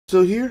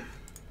Still here?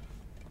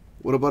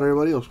 What about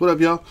everybody else? What up,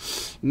 y'all?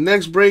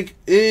 Next break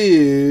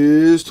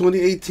is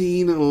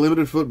 2018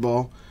 Limited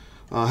Football.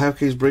 Half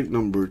case break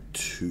number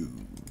 2.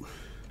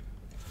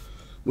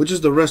 Which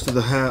is the rest of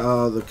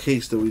the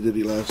case that we did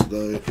last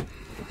night.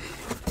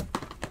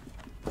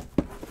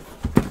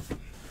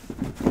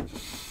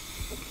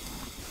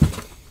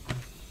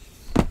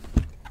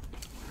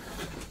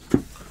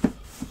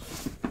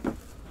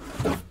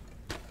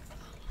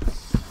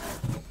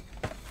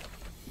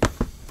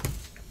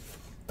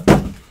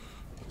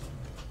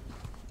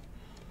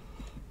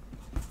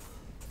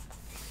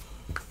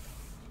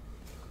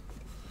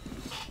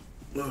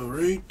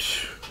 Alright,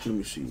 let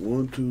me see.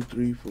 1, 2,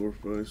 3, 4,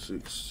 5,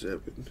 6,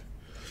 7.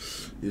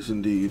 Yes,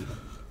 indeed.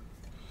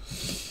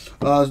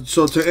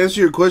 So to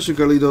answer your question,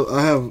 Carlito,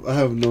 I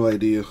have no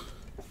idea.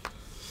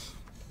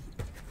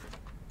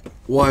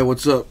 Why?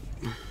 What's up?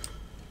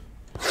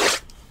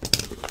 Let's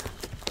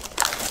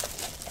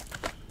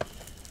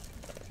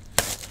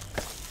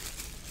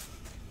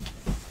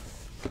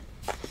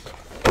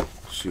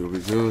see what we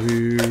got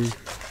here.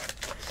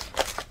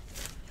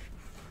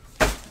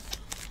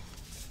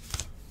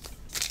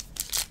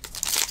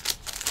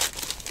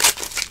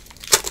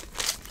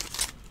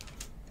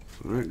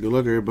 Alright, good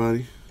luck,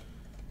 everybody.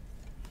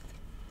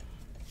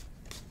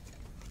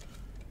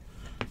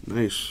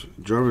 Nice.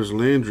 Jarvis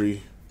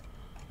Landry,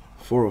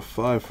 4 of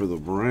 5 for the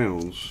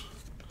Browns.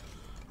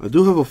 I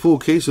do have a full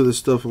case of this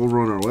stuff over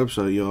on our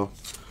website, y'all.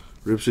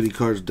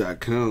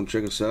 RipCityCards.com.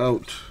 Check us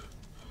out.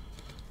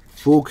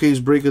 Full case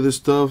break of this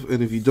stuff.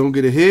 And if you don't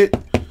get a hit,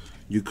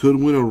 you could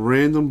win a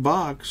random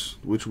box,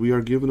 which we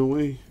are giving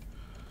away.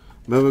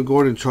 Melvin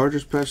Gordon,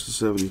 Chargers patch to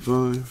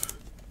 75.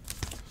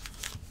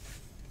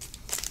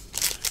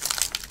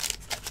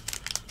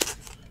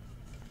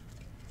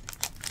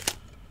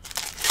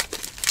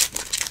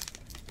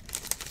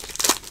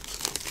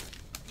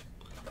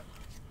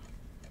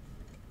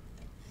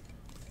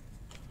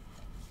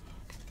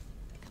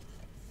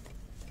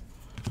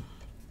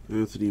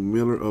 Anthony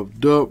Miller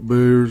of the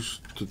Bears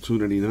to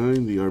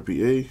 299, the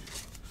RPA.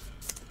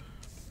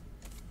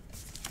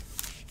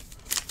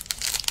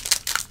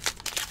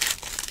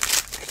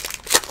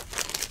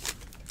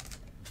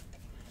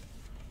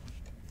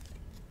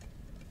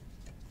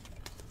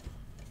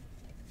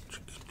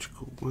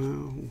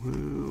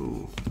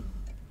 Wow.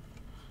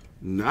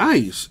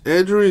 Nice.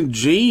 Adrian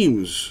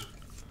James,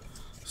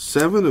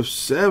 7 of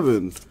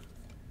 7.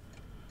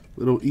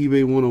 Little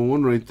eBay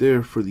 101 right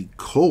there for the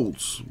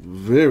Colts.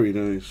 Very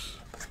nice.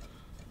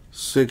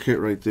 Sick hit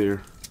right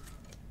there.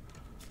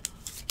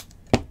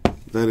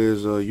 That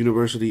is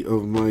University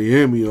of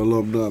Miami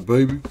alumni,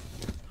 baby.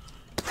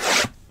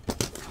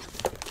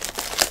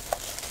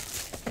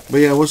 But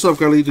yeah, what's up,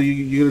 Carlito?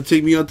 You gonna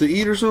take me out to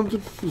eat or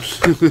something?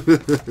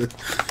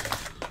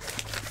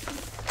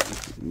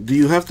 Do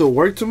you have to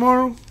work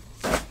tomorrow?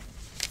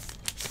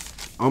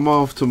 I'm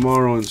off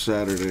tomorrow and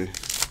Saturday.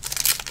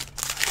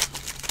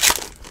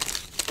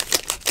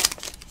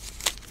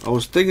 I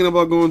was thinking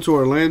about going to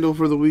Orlando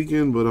for the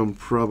weekend, but I'm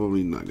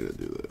probably not going to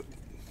do that.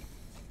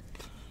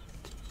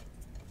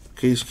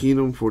 Case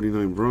Keenum,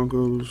 49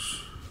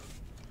 Broncos.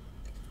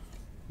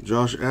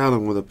 Josh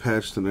Allen with a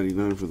patch to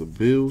 99 for the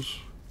Bills.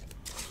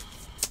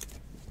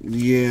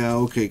 Yeah,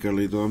 okay,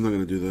 Carlito, I'm not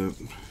going to do that.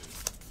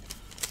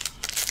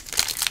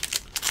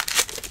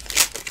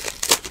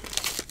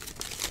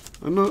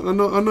 I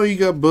know you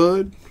got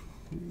Bud.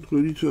 I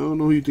don't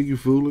know who you think you're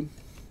fooling.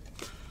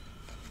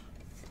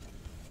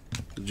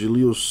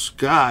 Jaleel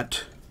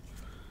Scott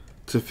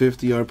to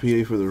 50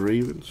 RPA for the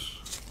Ravens.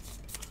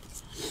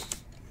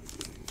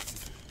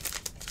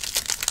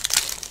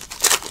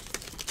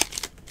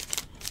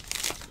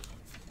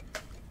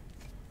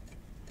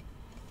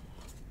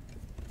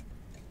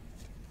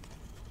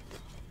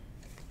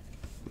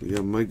 We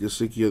got Mike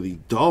Gesicki of the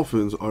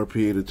Dolphins,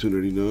 RPA to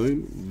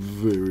 299.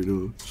 Very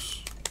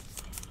nice.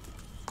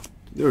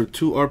 There are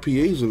 2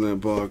 RPAs in that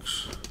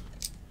box.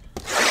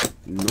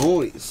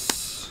 Nice.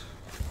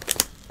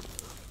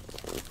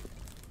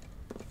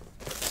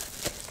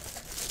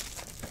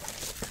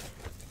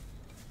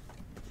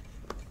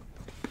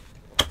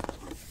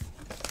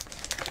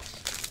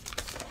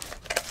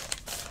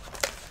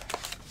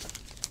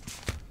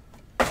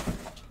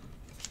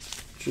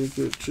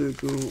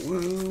 Chicka,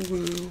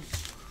 well.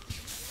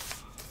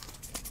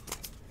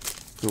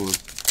 Come on.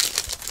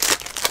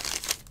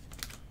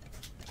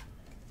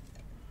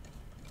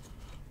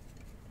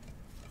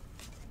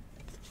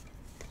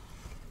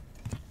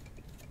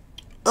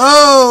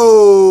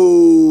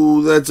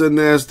 Oh, that's a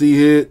nasty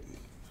hit.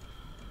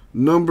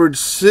 Numbered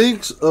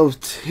 6 of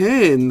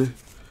 10.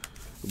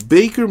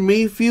 Baker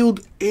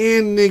Mayfield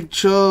and Nick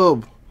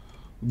Chubb.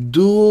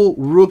 Dual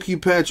rookie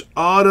patch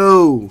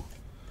auto.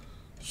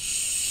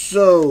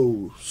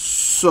 So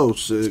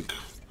sick.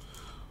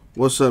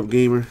 What's up,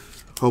 gamer?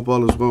 Hope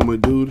all is well, my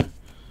dude.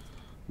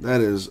 That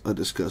is a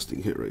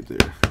disgusting hit right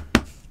there.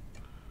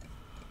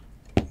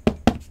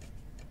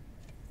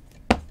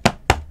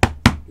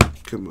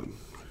 Come on.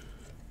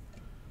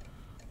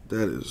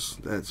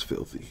 That's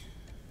filthy.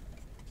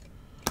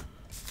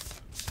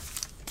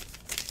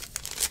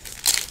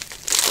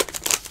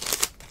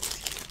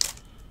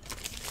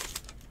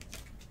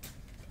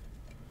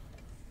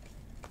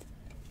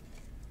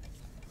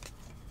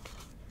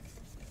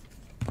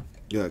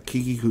 Got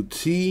Kiki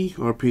Kuti,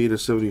 RPA to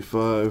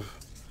 75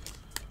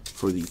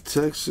 for the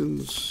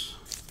Texans.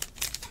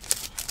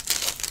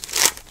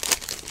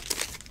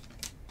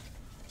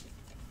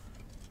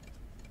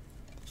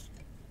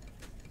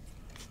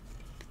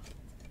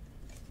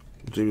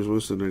 James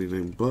Winston,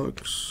 99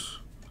 bucks.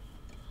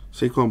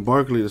 Saquon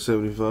Barkley to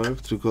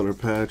 75, 2-color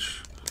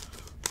patch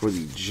for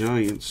the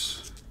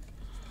Giants.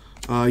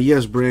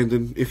 Yes,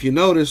 Brandon. If you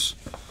notice,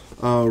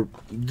 in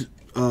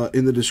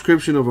the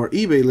description of our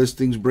eBay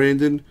listings,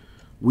 Brandon,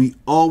 we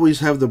always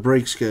have the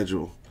break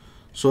schedule.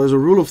 So as a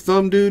rule of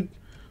thumb, dude,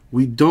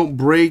 we don't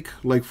break.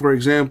 Like, for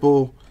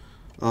example,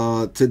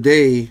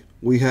 today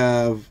we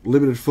have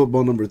limited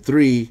football number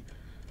 3,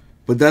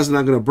 but that's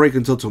not going to break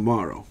until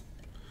tomorrow.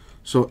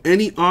 So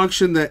any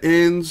auction that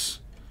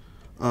ends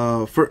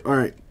all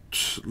right,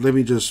 let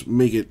me just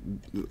make it,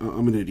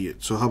 I'm an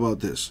idiot. So how about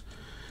this?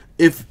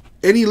 If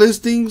any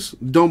listings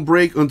don't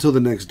break until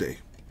the next day,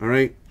 all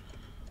right,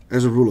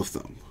 as a rule of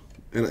thumb.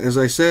 And as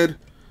I said,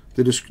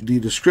 the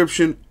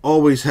description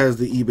always has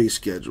the eBay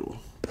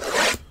schedule.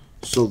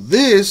 So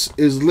this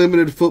is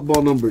limited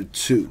football number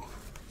 2,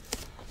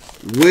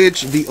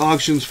 which the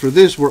auctions for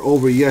this were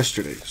over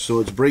yesterday. So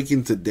it's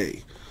breaking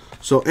today.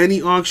 So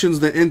any auctions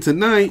that end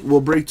tonight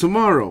will break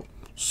tomorrow,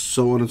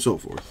 so on and so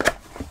forth.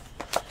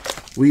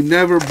 We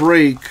never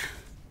break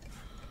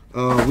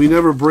on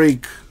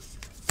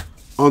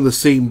the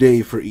same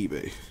day for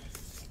eBay.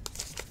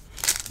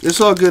 It's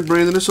all good,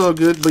 Brandon. It's all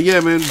good. But yeah,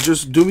 man,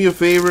 just do me a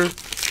favor.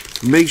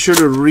 Make sure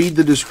to read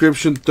the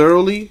description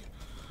thoroughly,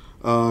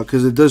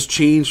 because it does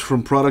change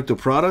from product to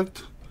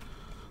product.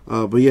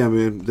 But yeah,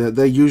 man,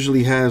 that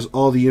usually has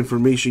all the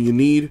information you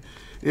need.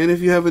 And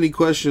if you have any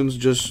questions,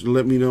 just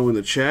let me know in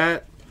the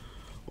chat.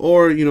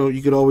 Or, you know,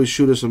 you could always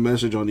shoot us a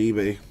message on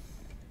eBay.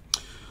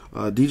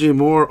 DJ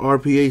Moore,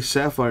 RPA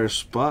Sapphire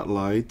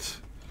Spotlight.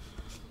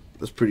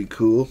 That's pretty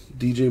cool.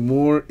 DJ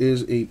Moore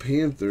is a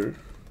Panther.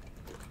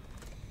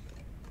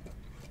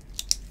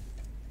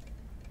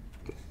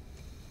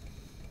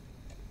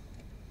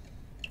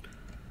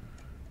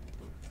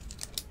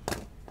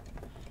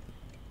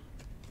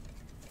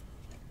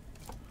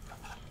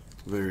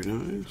 Very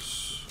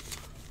nice.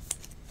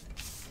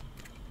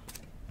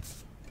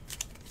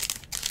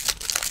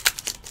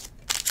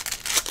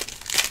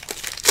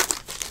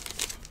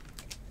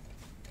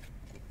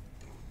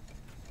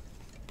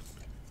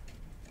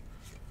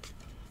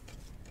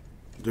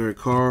 Derek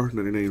Carr,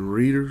 99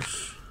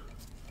 Readers.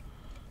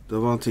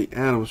 Devontae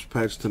Adams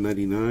patched to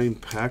 99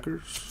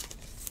 Packers.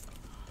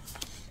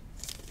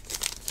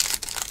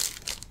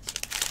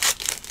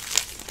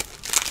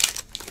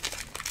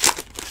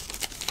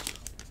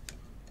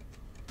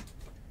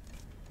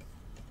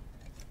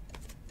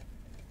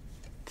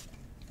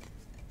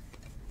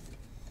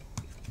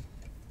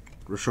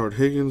 Rashard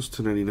Higgins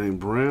to 99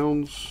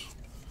 Browns.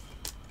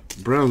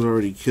 Browns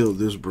already killed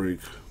this break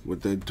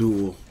with that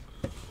dual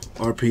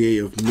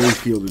RPA of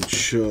Mayfield and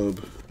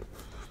Chubb.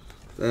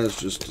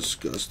 That's just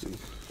disgusting.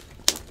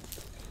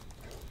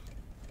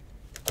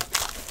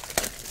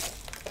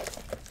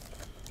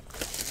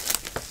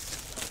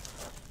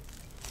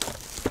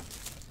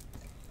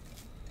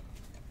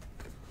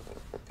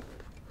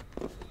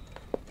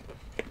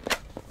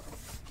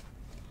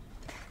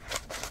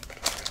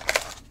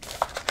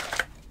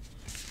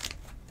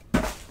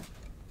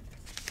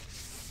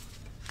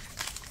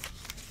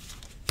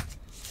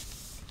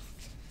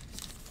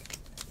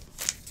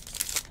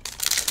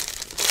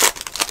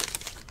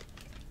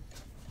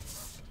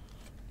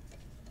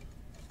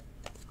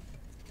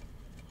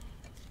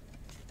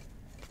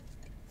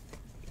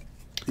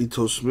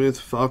 Ito Smith,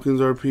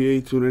 Falcons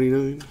RPA,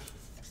 299.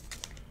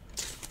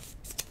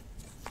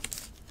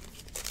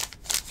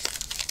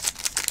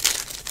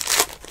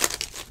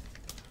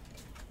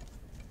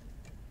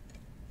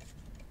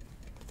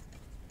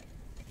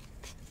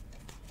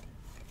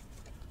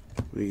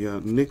 We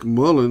got Nick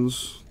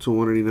Mullins to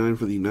 189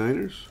 for the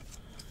Niners.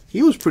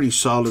 He was pretty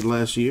solid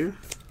last year.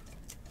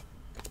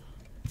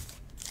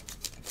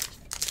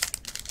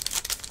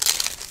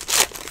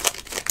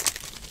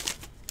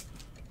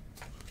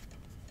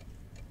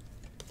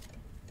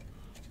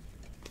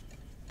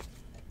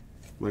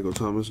 Michael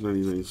Thomas,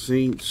 99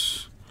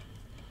 Saints.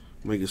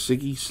 Mike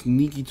Gesicki,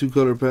 sneaky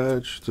 2-color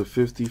patch to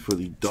 50 for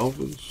the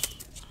Dolphins.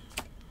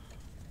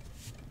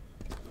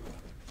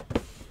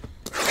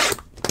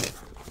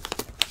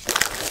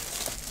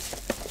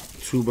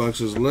 Two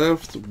boxes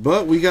left,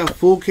 but we got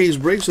full case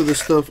breaks of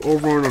this stuff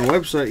over on our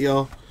website,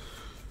 y'all.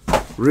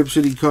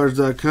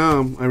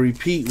 RipCityCards.com. I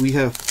repeat, we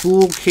have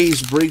full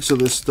case breaks of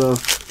this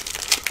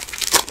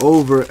stuff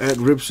over at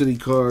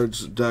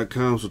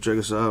RipCityCards.com, so check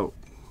us out.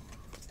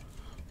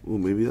 Oh,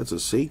 maybe that's a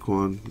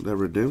Saquon, that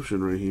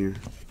redemption right here.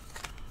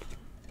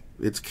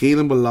 It's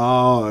Kalen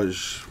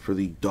Ballage for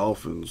the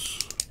Dolphins.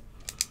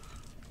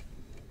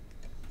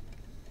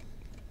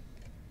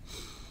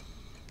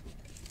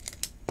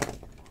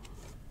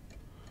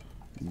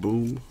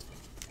 Boom.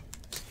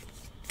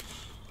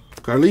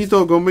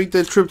 Carlito, go make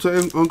that trip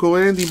to Uncle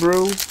Andy,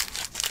 bro.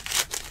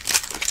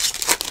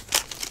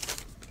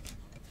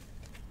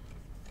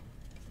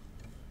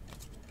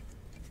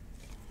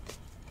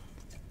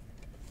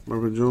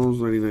 Aaron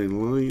Jones,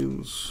 99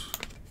 Lions.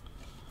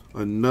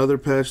 Another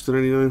patch to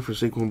 99 for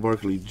Saquon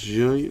Barkley,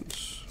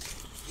 Giants.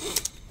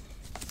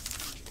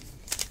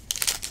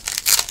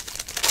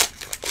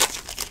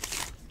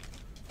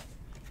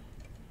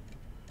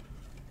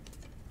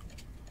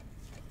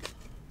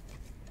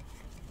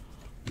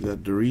 You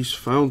got Darius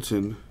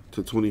Fountain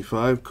to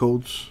 25,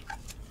 Colts,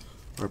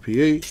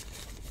 RPA.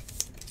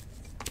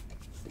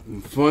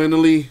 And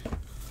finally,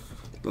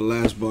 the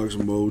last box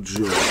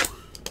mojo.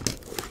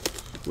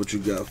 What you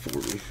got for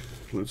me?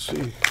 Let's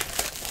see.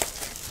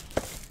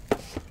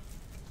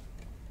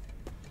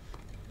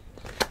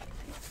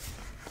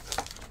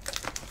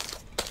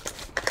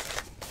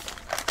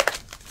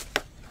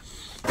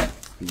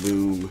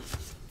 Boom.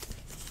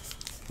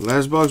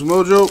 Last box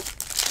mojo.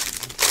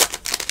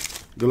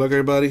 Good luck,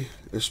 everybody.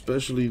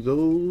 Especially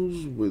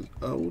those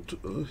without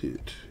a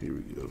hit. Here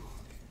we go.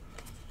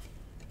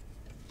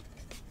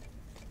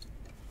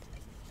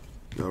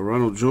 Got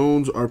Ronald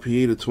Jones,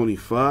 RPA to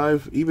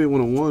 25. eBay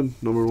 101,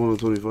 number 1 of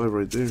 25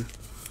 right there.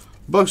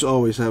 Bucks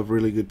always have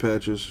really good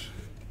patches.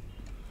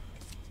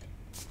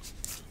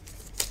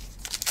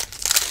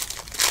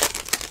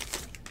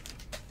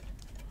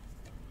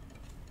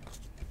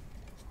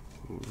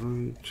 All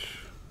right.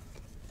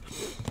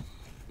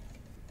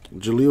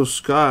 Jaleel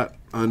Scott,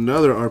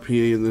 another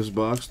RPA in this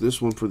box.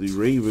 This one for the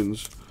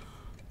Ravens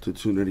to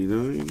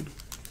 299.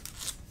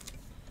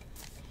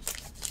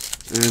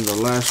 And the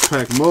last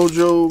pack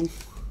mojo.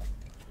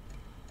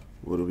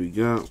 What do we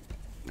got?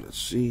 Let's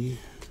see.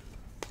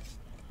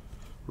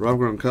 Rob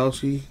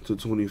Gronkowski to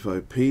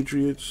 25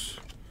 Patriots.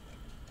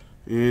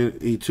 And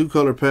a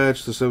 2-color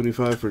patch to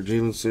 75 for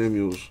Jalen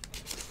Samuels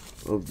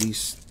of the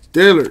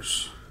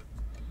Steelers.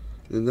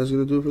 And that's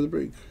going to do it for the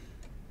break.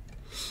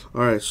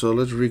 Alright, so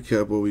let's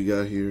recap what we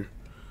got here.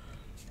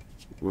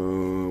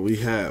 We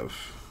have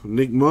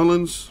Nick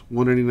Mullins,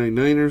 199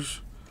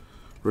 Niners.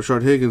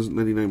 Rashard Higgins,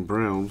 99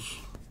 Browns.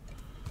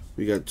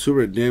 We got 2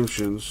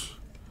 redemptions.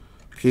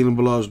 Kalen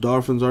Balazs,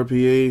 Dolphins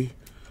RPA.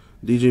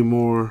 DJ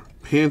Moore,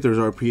 Panthers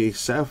RPA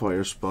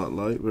Sapphire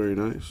Spotlight. Very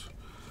nice.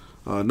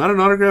 Not an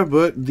autograph,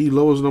 but the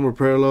lowest number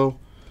parallel.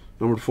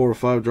 Number 4 or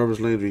 5, Jarvis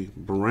Landry,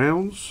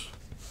 Browns.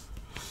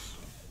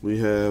 We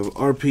have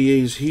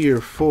RPAs here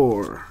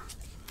for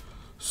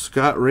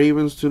Scott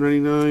Ravens,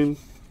 299.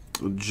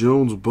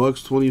 Jones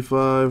Bucks,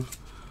 25.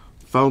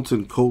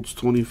 Fountain Colts,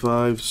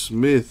 25.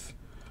 Smith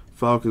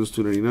Falcons,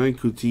 299.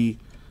 Kuti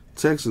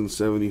Texans,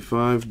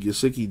 75.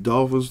 Gesicki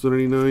Dolphins,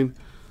 299.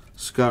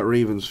 Scott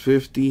Ravens,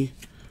 50.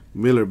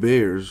 Miller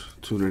Bears,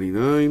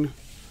 299.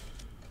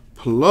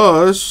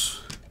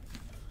 Plus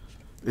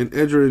an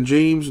Edger and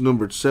James,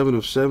 numbered 7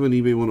 of 7,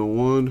 eBay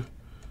 101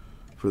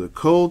 for the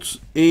Colts.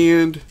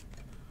 And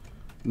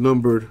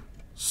numbered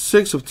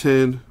 6 of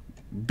 10,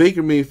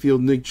 Baker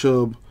Mayfield, Nick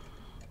Chubb,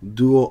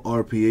 dual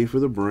RPA for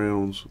the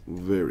Browns.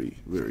 Very,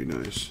 very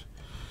nice.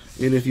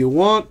 And if you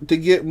want to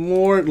get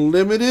more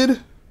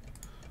limited,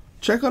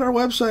 check out our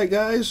website,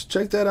 guys.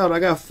 Check that out. I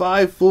got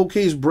 5 full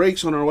case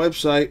breaks on our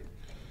website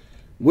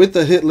with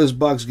the hit list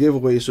box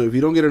giveaway. So if you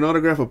don't get an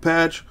autograph, a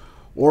patch,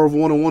 or a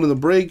 101 in the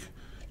break,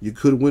 you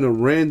could win a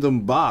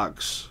random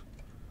box.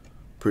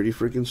 Pretty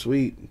freaking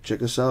sweet.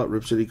 Check us out,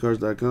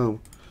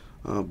 ripcitycards.com.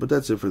 But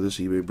that's it for this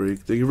eBay break.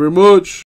 Thank you very much.